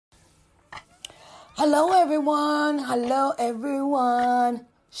Hello, everyone. Hello, everyone.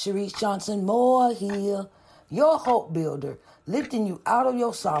 Sharice Johnson Moore here, your hope builder, lifting you out of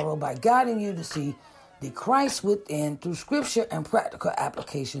your sorrow by guiding you to see the Christ within through scripture and practical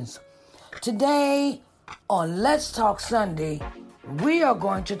applications. Today on Let's Talk Sunday, we are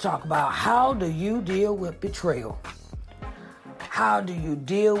going to talk about how do you deal with betrayal? How do you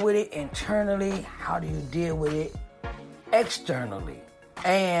deal with it internally? How do you deal with it externally?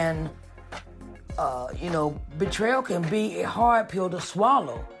 And betrayal can be a hard pill to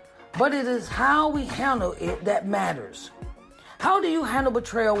swallow, but it is how we handle it that matters. How do you handle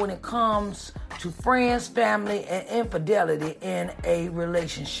betrayal when it comes to friends, family, and infidelity in a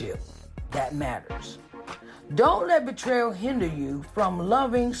relationship? That matters. Don't let betrayal hinder you from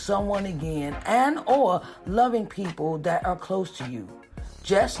loving someone again and or loving people that are close to you.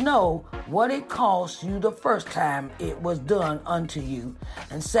 Just know what it cost you the first time it was done unto you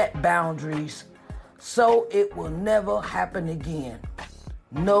and set boundaries so it will never happen again.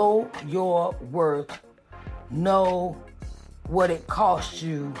 Know your worth. Know what it cost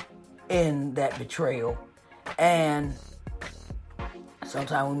you in that betrayal. And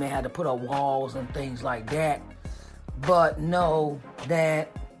sometimes we may have to put up walls and things like that. But know that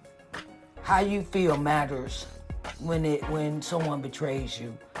how you feel matters when someone betrays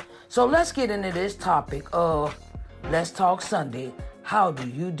you. So let's get into this topic of Let's Talk Sunday. How do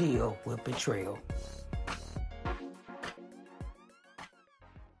you deal with betrayal?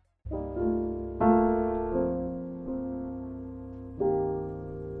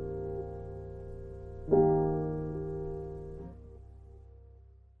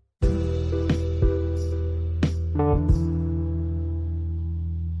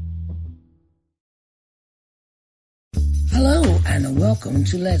 Hello and welcome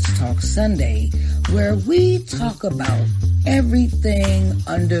to Let's Talk Sunday, where we talk about everything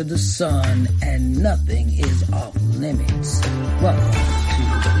under the sun and nothing is off limits. Welcome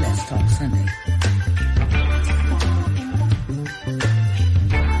to Let's Talk Sunday.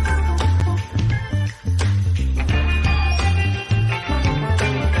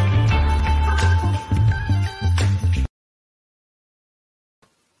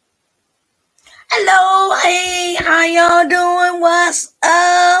 Hello, hey, how y'all doing? What's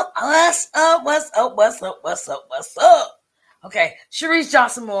up? What's up? Okay, Sharice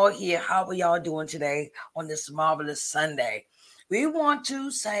Johnson Moore here. How are y'all doing today on this marvelous Sunday? We want to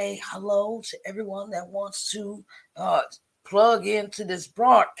say hello to everyone that wants to plug into this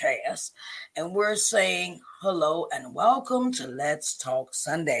broadcast. And we're saying hello and welcome to Let's Talk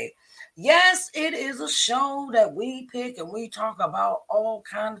Sunday. Yes, it is a show that we pick and we talk about all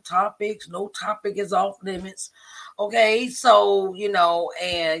kinds of topics. No topic is off limits. Okay, so,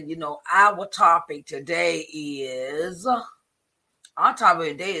 our topic today is,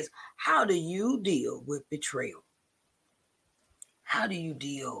 how do you deal with betrayal? How do you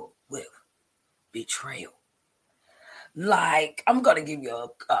deal with betrayal? Like, I'm going to give you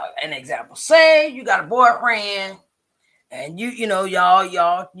an example. Say you got a boyfriend and you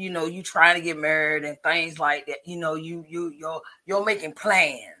trying to get married and things like that. You're making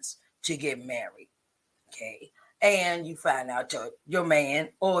plans to get married. Okay. And you find out your man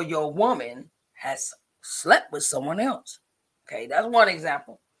or your woman has slept with someone else. Okay. That's one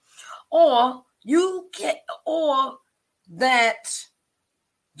example. Or that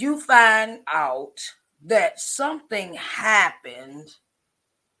you find out that something happened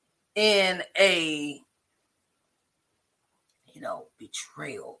in a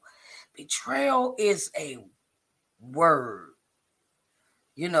betrayal. Betrayal is a word.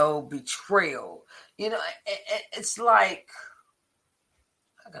 Betrayal. It's like,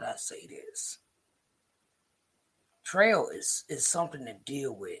 how could I say this? Betrayal is something to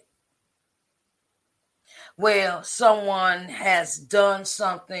deal with. Well, someone has done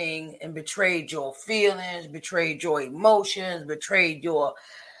something and betrayed your feelings, betrayed your emotions, betrayed your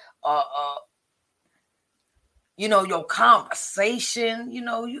your conversation,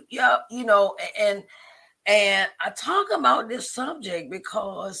 and I talk about this subject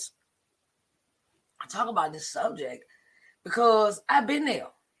because I've been there.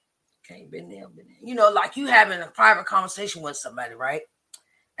 Okay, been there. Like you having a private conversation with somebody, right?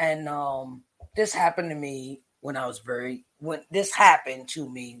 And this happened to me when I was very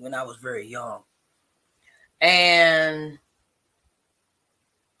young. And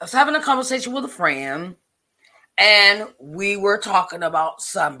I was having a conversation with a friend, and we were talking about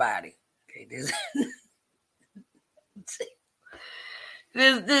somebody. Okay, this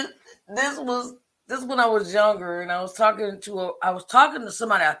was when I was younger, and I was talking to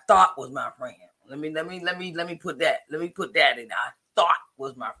somebody I thought was my friend. Let me put that in. I thought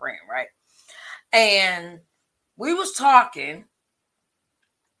was my friend, right? And we was talking,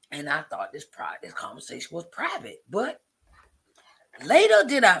 and I thought this conversation was private. But later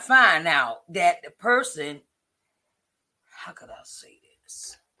did I find out that the person, how could I say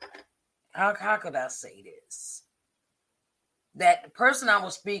this? How could I say this? That the person I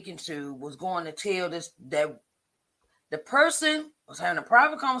was speaking to was going to tell this, that the person was having a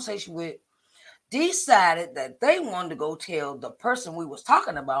private conversation with, decided that they wanted to go tell the person we was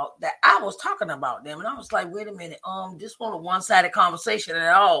talking about that I was talking about them. And I was like, wait a minute, this wasn't a one-sided conversation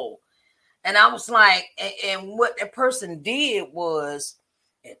at all. And I was like, and what the person did was,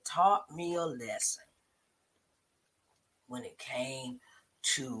 it taught me a lesson when it came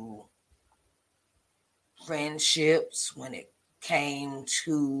to friendships, when it came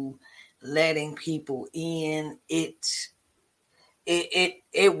to letting people in. It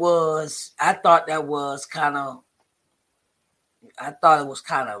was, I thought it was kind of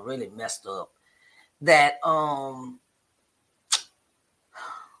really messed up. That I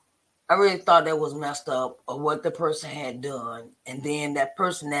really thought that was messed up, of what the person had done. And then that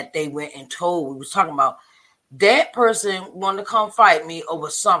person that they went and told, we was talking about, that person wanted to come fight me over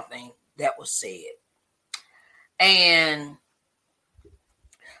something that was said. And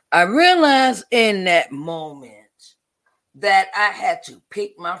I realized in that moment that I had to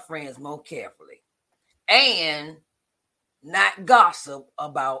pick my friends more carefully and not gossip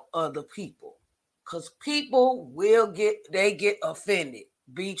about other people, because people get offended.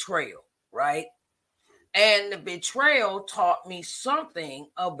 Betrayal, right? And the betrayal taught me something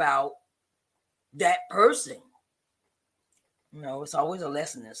about that person. You know, it's always a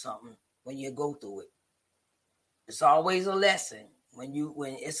lesson in something when you go through it. It's always a lesson when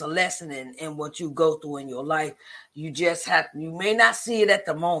it's a lesson in what you go through in your life. You just you may not see it at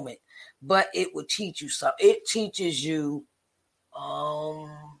the moment, but it will teach you something. It teaches you, how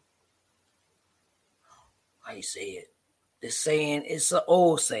you say it? The saying, it's an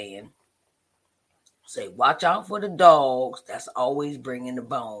old saying. Say, watch out for the dogs that's always bringing the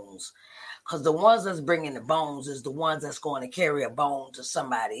bones. Because the ones that's bringing the bones is the ones that's going to carry a bone to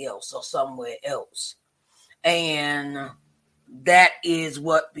somebody else or somewhere else. And that is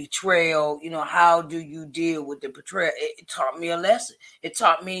what betrayal, how do you deal with the betrayal? It taught me a lesson. It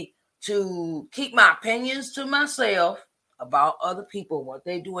taught me to keep my opinions to myself about other people, what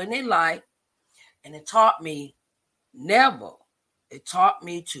they do in their life. And it taught me to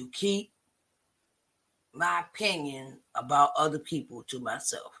keep my opinion about other people to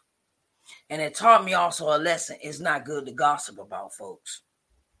myself. And it taught me also a lesson. It's not good to gossip about folks.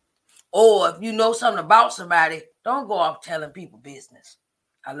 Or if you know something about somebody, don't go off telling people business.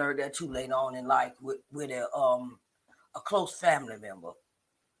 I learned that too late on in life with a close family member.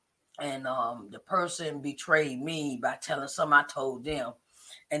 And the person betrayed me by telling something I told them.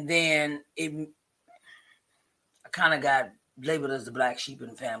 And then I kind of got labeled as the black sheep in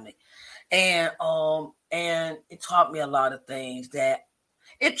the family. And it taught me a lot of things. That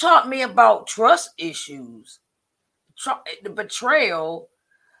it taught me about trust issues. The betrayal,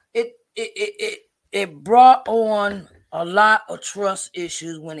 it brought on a lot of trust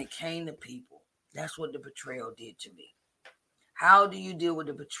issues when it came to people. That's what the betrayal did to me. How do you deal with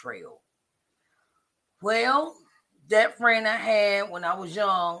the betrayal? Well, that friend I had when I was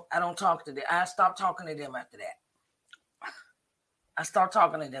young, I don't talk to them. I stopped talking to them after that.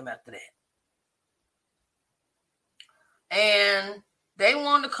 And they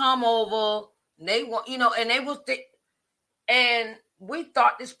wanted to come over. And we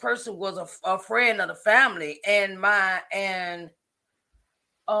thought this person was a friend of the family. And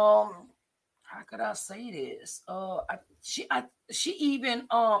how could I say this? She even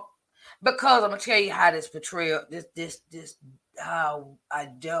because I'm gonna tell you how this betrayal, this how I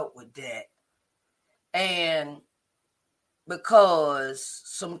dealt with that. And because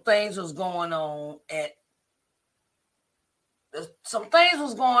some things was going on in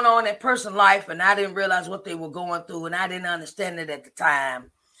person's life, and I didn't realize what they were going through, and I didn't understand it at the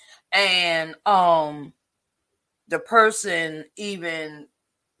time. And the person even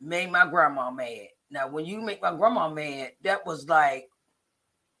made my grandma mad. Now, when you make my grandma mad, that was like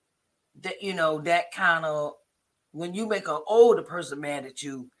that, that kind of, when you make an older person mad at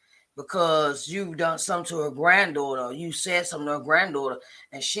you because you've done something to her granddaughter, or you said something to her granddaughter,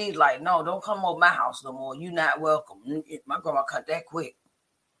 and she's like, no, don't come over my house no more. You're not welcome. My grandma cut that quick.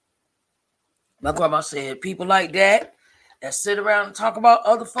 My grandma said, people like that sit around and talk about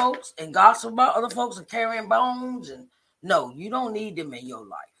other folks and gossip about other folks and carrying bones, and no, you don't need them in your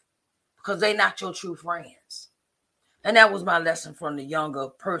life because they're not your true friends. And that was my lesson from the younger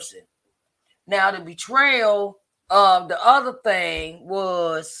person. Now, the betrayal of the other thing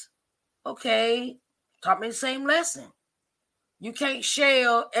was Okay, taught me the same lesson. You can't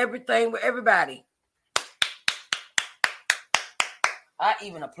share everything with everybody. I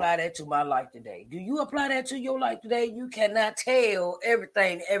even apply that to my life today. Do you apply that to your life today? You cannot tell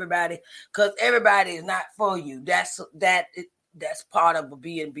everything to everybody because everybody is not for you. That's part of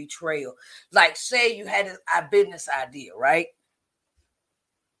being betrayal. Like, say you had a business idea, right?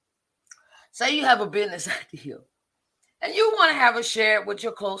 Say you have a business idea and you want to have a share it with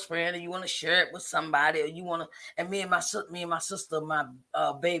your close friend, or you want to share it with somebody, or you want to. And me and my sister, my sister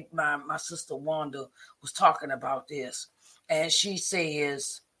Wanda was talking about this, and she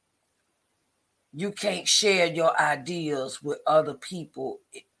says you can't share your ideas with other people.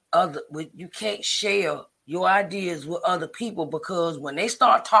 You can't share your ideas with other people because when they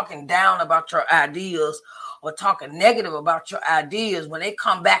start talking down about your ideas or talking negative about your ideas, when they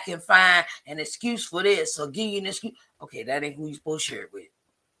come back and find an excuse for this or give you an excuse, okay, that ain't who you're supposed to share it with.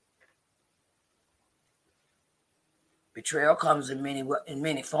 Betrayal comes in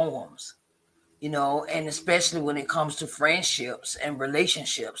many forms, and especially when it comes to friendships and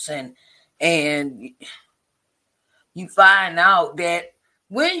relationships, and you find out that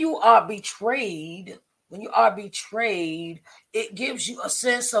when you are betrayed, it gives you a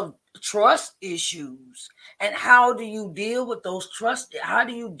sense of trust issues. And how do you deal with those trust? How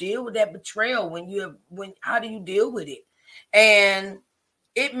do you deal with that betrayal how do you deal with it? And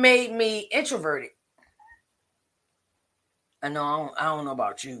it made me introverted. I don't know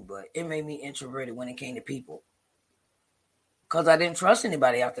about you, but it made me introverted when it came to people. Because I didn't trust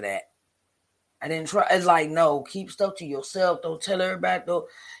anybody after that. I didn't try. It's like, no, keep stuff to yourself. Don't tell everybody. Don't,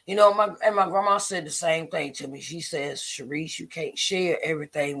 my grandma said the same thing to me. She says, Sharice, you can't share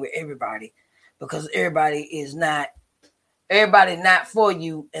everything with everybody because everybody not for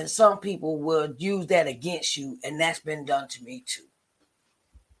you. And some people will use that against you. And that's been done to me too.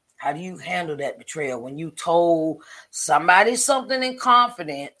 How do you handle that betrayal when you told somebody something in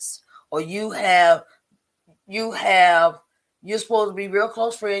confidence, or you're supposed to be real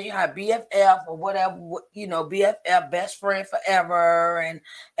close friends. You have BFF or whatever, BFF, best friend forever,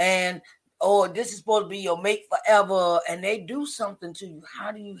 and this is supposed to be your mate forever, and they do something to you.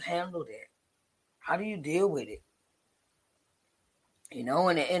 How do you handle that? How do you deal with it? And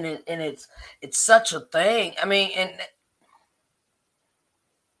it's such a thing. I mean,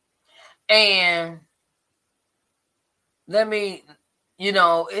 and let me,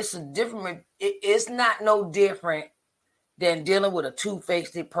 it's not no different than dealing with a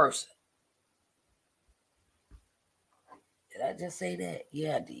two-faced person. Did I just say that?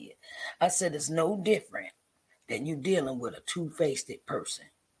 Yeah, I did. I said it's no different than you dealing with a two-faced person.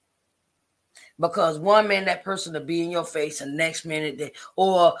 Because one minute that person will be in your face, and next minute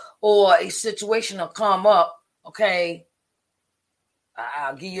or a situation will come up. Okay,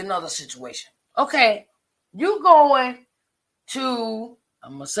 I'll give you another situation. Okay, you going to,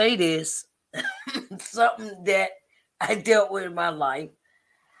 I'm gonna say this, something that I dealt with in my life,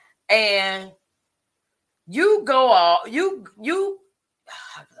 and you go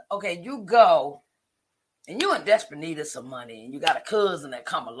and you're in desperate need of some money, and you got a cousin that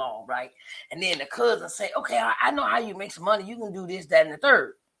come along, right? And then the cousin say, okay, I know how you make some money. You can do this, that, and the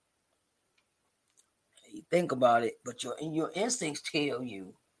third. You think about it, but your instincts tell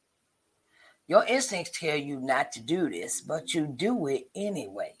you not to do this, but you do it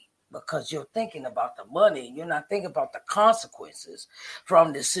anyway because you're thinking about the money. You're not thinking about the consequences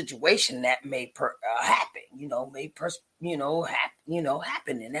from the situation that may happen.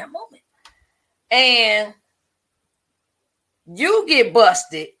 Happen in that moment. And you get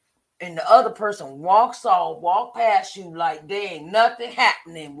busted, and the other person walk past you like there ain't nothing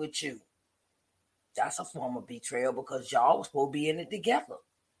happening with you. That's a form of betrayal because y'all was supposed to be in it together.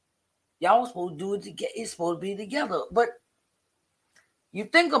 Y'all was supposed to do it together. It's supposed to be together. But you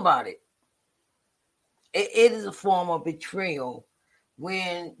think about it. It is a form of betrayal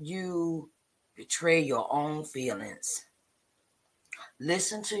when you betray your own feelings.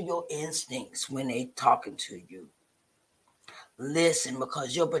 Listen to your instincts when they talking to you. Listen,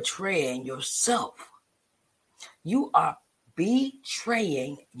 because you're betraying yourself. You are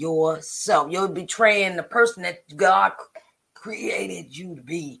betraying yourself. You're betraying the person that God created you to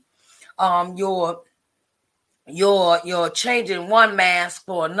be. You're changing one mask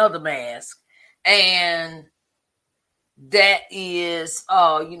for another mask, and that is,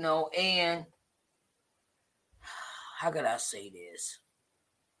 and how could I say this?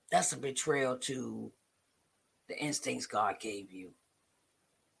 That's a betrayal to the instincts God gave you.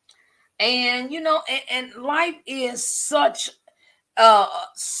 And and life is such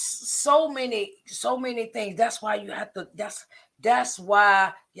so many things. That's why you have to that's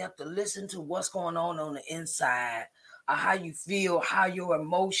why You have to listen to what's going on the inside, how you feel, how your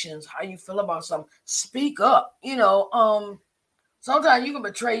emotions, how you feel about something. Speak up. Sometimes you can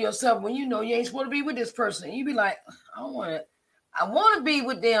betray yourself when you know you ain't supposed to be with this person. You be like, I want to be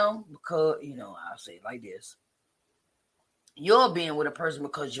with them because, I'll say it like this. You're being with a person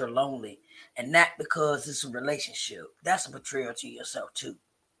because you're lonely and not because it's a relationship. That's a betrayal to yourself too.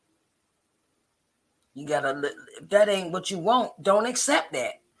 You gotta, if that ain't what you want, don't accept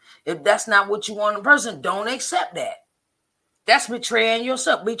that. If that's not what you want in a person, don't accept that. That's betraying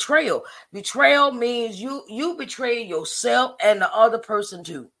yourself. Betrayal means you betray yourself and the other person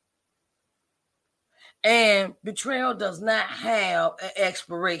too. And betrayal does not have an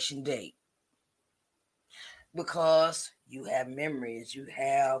expiration date because you have memories. You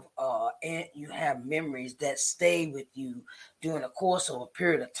have memories that stay with you during the course of a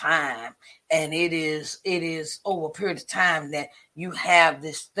period of time, and it is over a period of time that you have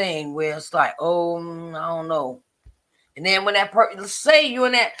this thing where it's like, oh, I don't know. And then when that person, you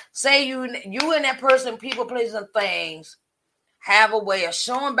and that person, people, places, and things have a way of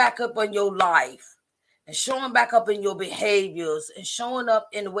showing back up in your life and showing back up in your behaviors and showing up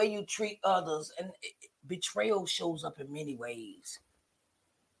in the way you treat others. And betrayal shows up in many ways.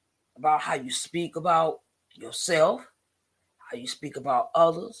 About how you speak about yourself, how you speak about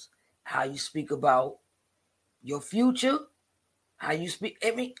others, how you speak about your future, how you speak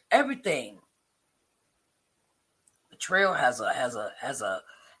everything. Betrayal has a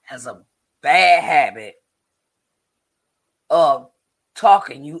bad habit of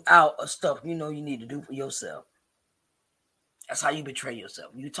talking you out of stuff you know you need to do for yourself. That's how you betray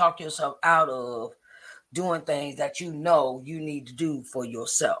yourself. You talk yourself out of doing things that you know you need to do for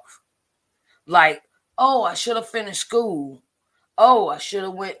yourself. Like, oh, I should have finished school. Oh, I should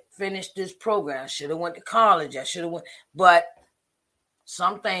have finished this program. I should have went to college. I should have went. But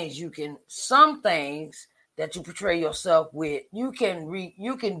some things that you portray yourself with, you can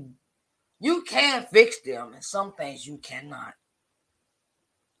fix them, and some things you cannot.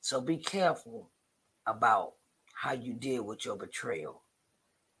 So be careful about how you deal with your betrayal.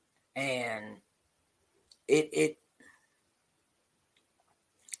 And it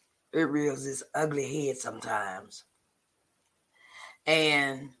rears its ugly head sometimes.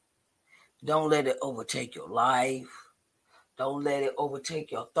 And don't let it overtake your life. Don't let it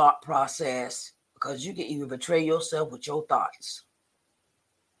overtake your thought process, because you can even betray yourself with your thoughts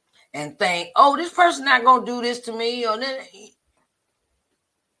and think, oh, this person not going to do this to me. Or then,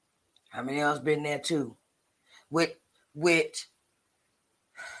 how many else been there too? With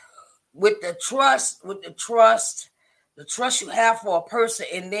the trust you have for a person,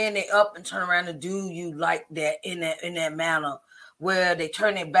 and then they up and turn around and do you like that in that manner, where they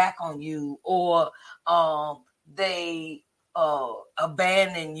turn it back on you, or they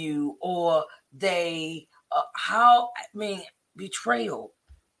abandon you, or they betrayal.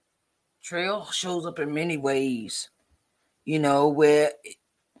 Betrayal shows up in many ways, where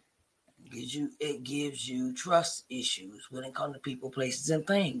it gives you trust issues when it comes to people, places, and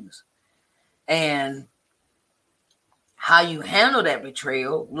things. And how you handle that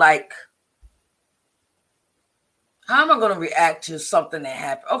betrayal, like, how am I going to react to something that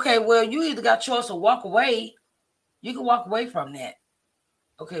happened? Okay, well, you either got a choice to walk away. You can walk away from that.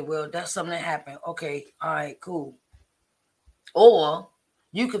 Okay, well, that's something that happened. Okay, all right, cool. Or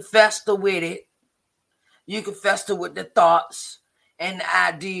you can fester with it. You can fester with the thoughts and the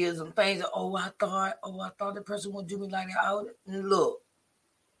ideas and things. I thought the person would do me like that. Look,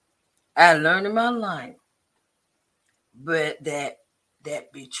 I learned in my life, but that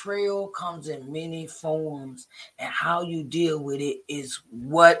betrayal comes in many forms, and how you deal with it is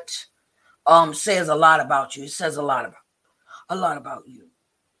what says a lot about you. It says a lot about you,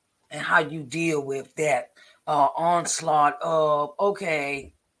 and how you deal with that onslaught of,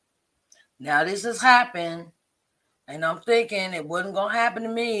 okay, now this has happened, and I'm thinking it wasn't gonna happen to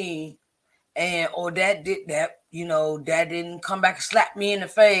me, or that didn't come back and slap me in the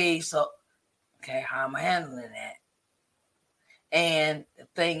face. So, okay, how am I handling that? And the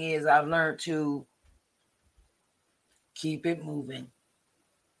thing is, I've learned to keep it moving.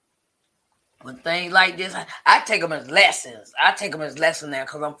 When things like this, I take them as lessons. I take them as lessons now,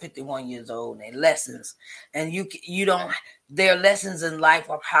 because I'm 51 years old, and lessons. And there are lessons in life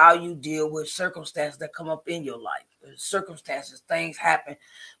of how you deal with circumstances that come up in your life. Circumstances, things happen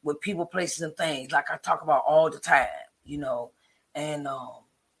with people, places, and things, like I talk about all the time, and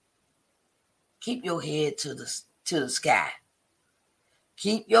keep your head to the sky.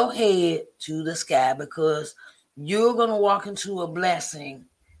 Keep your head to the sky, because you're going to walk into a blessing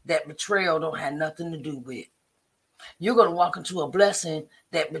that betrayal don't have nothing to do with. You're going to walk into a blessing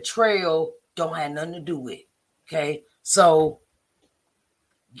that betrayal don't have nothing to do with. Okay? So,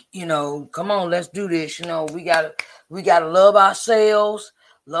 come on, let's do this. We gotta love ourselves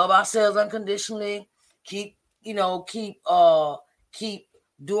unconditionally. Keep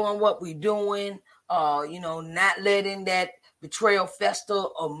doing what we're doing. Not letting that betrayal fester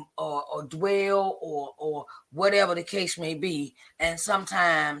or dwell or whatever the case may be. And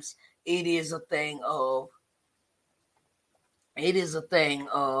sometimes it is a thing of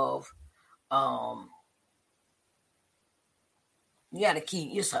you got to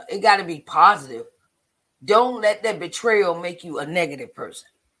keep yourself. It got to be positive. Don't let that betrayal make you a negative person.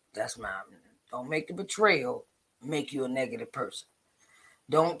 Don't make the betrayal make you a negative person.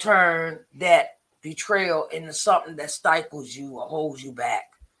 Don't turn that betrayal into something that stifles you or holds you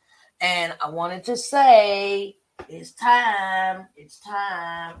back. And I wanted to say, it's time.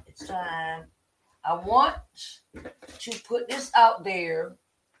 I want to put this out there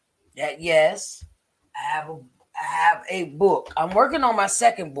that yes, I have a book. I'm working on my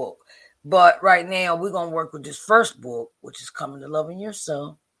second book, but right now we're going to work with this first book, which is Coming to Loving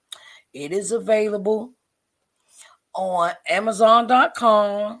Yourself. It is available on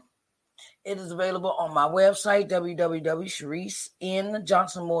Amazon.com. It is available on my website,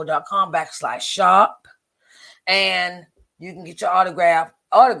 www.ShariceNJohnsonMoore.com/shop. And you can get your autograph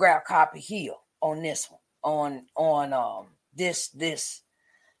copy here on this one. On this.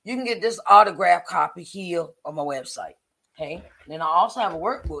 You can get this autograph copy here on my website. Okay. And then I also have a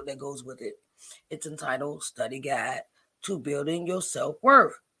workbook that goes with it. It's entitled Study Guide to Building Your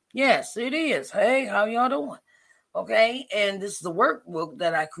Self-Worth. Yes, it is. Hey, how y'all doing? Okay. And this is the workbook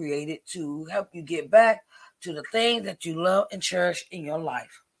that I created to help you get back to the things that you love and cherish in your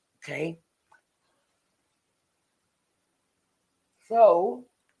life. Okay. So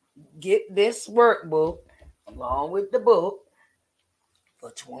get this workbook along with the book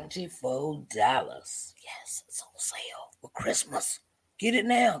for $24. Yes, it's on sale for Christmas. Get it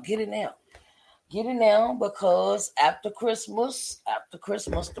now. Because after Christmas, the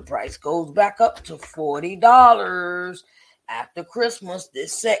price goes back up to $40. After Christmas,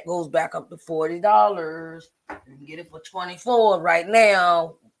 this set goes back up to $40. You can get it for $24 right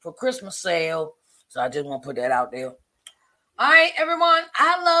now for Christmas sale. So I just want to put that out there. All right, everyone,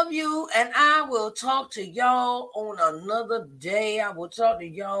 I love you, and I will talk to y'all on another day. I will talk to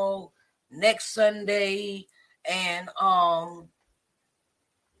y'all next Sunday, and I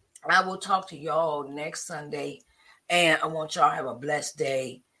will talk to y'all next Sunday, and I want y'all to have a blessed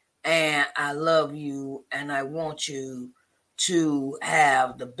day, and I love you, and I want you to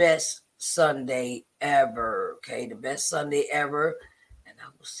have the best Sunday ever, okay? The best Sunday ever, and I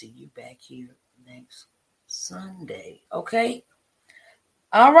will see you back here next Sunday. Okay.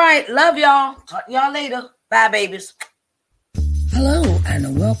 All right. Love y'all. Talk to y'all later. Bye, babies. Hello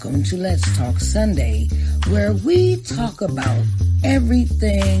and welcome to Let's Talk Sunday, where we talk about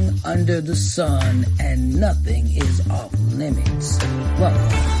everything under the sun and nothing is off limits. Welcome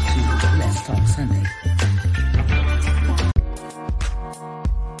to Let's Talk Sunday.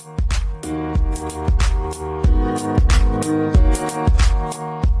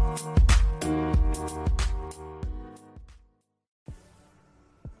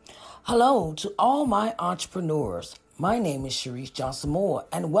 Hello to all my entrepreneurs. My name is Sharice Johnson Moore,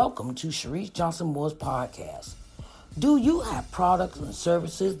 and welcome to Sharice Johnson Moore's podcast. Do you have products and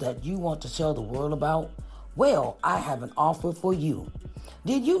services that you want to tell the world about? Well, I have an offer for you.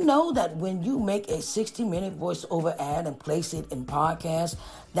 Did you know that when you make a 60-minute voiceover ad and place it in podcasts,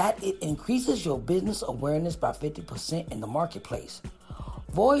 that it increases your business awareness by 50% in the marketplace?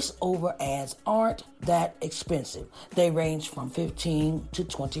 Voice-over ads aren't that expensive. They range from $15 to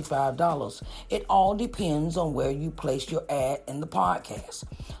 $25. It all depends on where you place your ad in the podcast.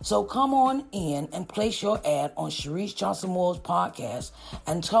 So come on in and place your ad on Sharice Johnson Moore's podcast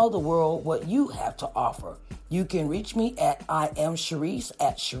and tell the world what you have to offer. You can reach me at I am Sharice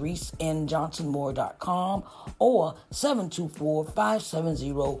at ShariceNJohnsonMoore.com or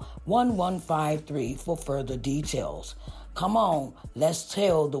 724-570-1153 for further details. Come on, let's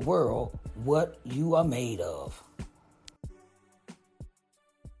tell the world what you are made of.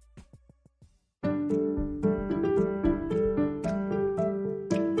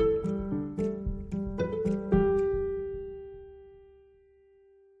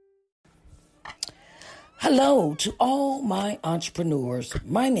 Hello to all my entrepreneurs.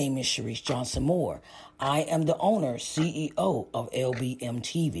 My name is Sharice Johnson Moore. I am the owner, CEO of LBM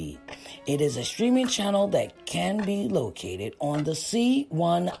TV. It is a streaming channel that can be located on the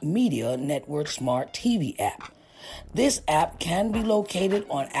C1 Media Network Smart TV app. This app can be located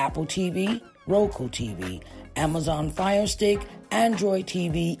on Apple TV, Roku TV, Amazon Fire Stick, Android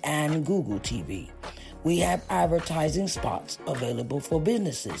TV, and Google TV. We have advertising spots available for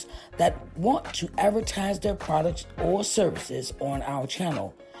businesses that want to advertise their products or services on our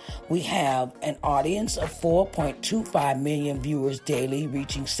channel. We have an audience of 4.25 million viewers daily,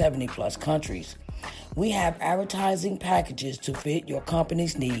 reaching 70 plus countries. We have advertising packages to fit your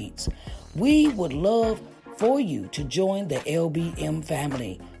company's needs. We would love for you to join the LBM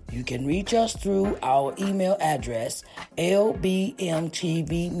family. You can reach us through our email address,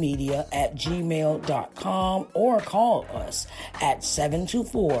 lbmtvmedia@gmail.com, or call us at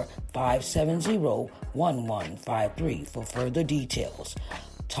 724-570-1153 for further details.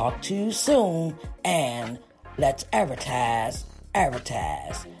 Talk to you soon, and let's advertise, and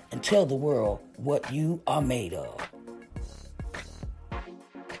tell the world what you are made of.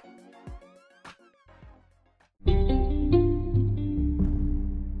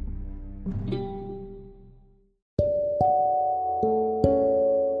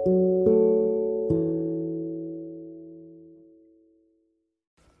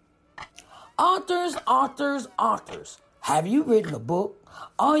 Authors. Have you written a book?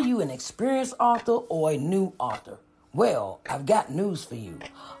 Are you an experienced author or a new author? Well, I've got news for you.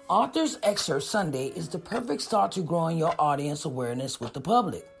 Authors Excerpt Sunday is the perfect start to growing your audience awareness with the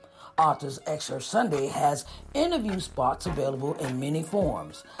public. Authors Excerpt Sunday has interview spots available in many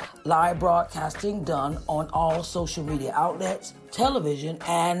forms. Live broadcasting done on all social media outlets, television,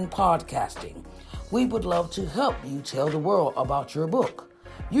 and podcasting. We would love to help you tell the world about your book.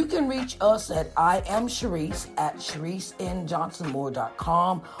 You can reach us at I am Sharice at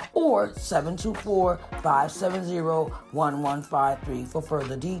ShariceNJohnsonMoore.com or 724-570-1153 for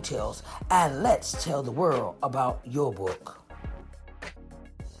further details. And let's tell the world about your book.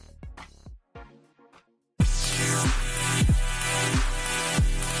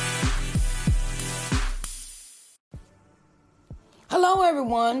 Hello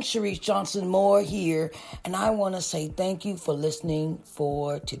everyone, Sharice Johnson Moore here, and I want to say thank you for listening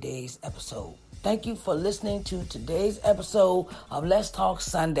for today's episode. Thank you for listening to today's episode of Let's Talk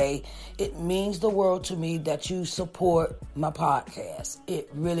Sunday. It means the world to me that you support my podcast. It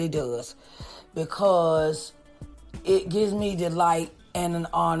really does, because it gives me delight and an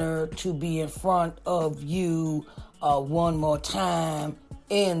honor to be in front of you one more time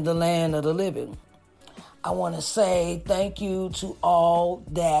in the land of the living. I want to say thank you to all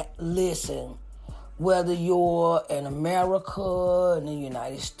that listen, whether you're in America, in the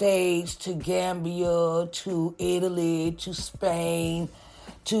United States, to Gambia, to Italy, to Spain,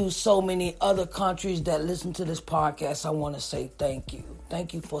 to so many other countries that listen to this podcast. I want to say thank you.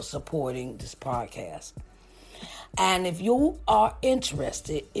 Thank you for supporting this podcast. And if you are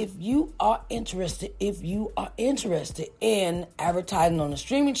interested in advertising on the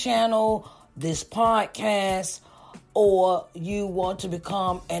streaming channel, this podcast, or you want to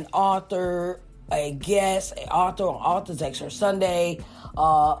become an author, a author on Authors Excerpt Sunday,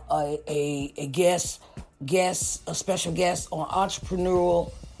 a special guest on entrepreneurial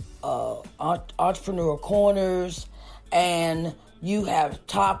corners, and you have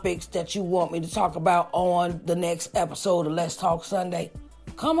topics that you want me to talk about on the next episode of Let's Talk Sunday,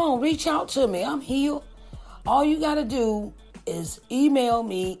 come on, reach out to me. I'm here. All you got to do is email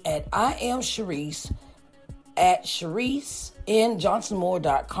me at I am Sharice at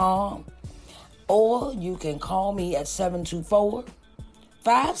ShariceNJohnsonMoore.com, or you can call me at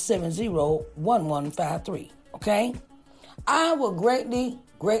 724-570-1153. Okay? I will greatly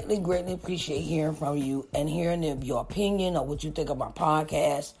appreciate hearing from you and hearing your opinion or what you think of my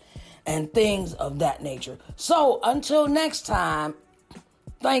podcast and things of that nature. So until next time,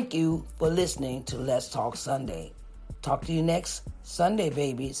 thank you for listening to Let's Talk Sunday. Talk to you next Sunday,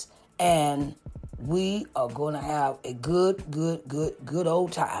 babies. And we are going to have a good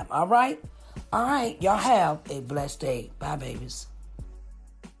old time. All right? All right. Y'all have a blessed day. Bye, babies.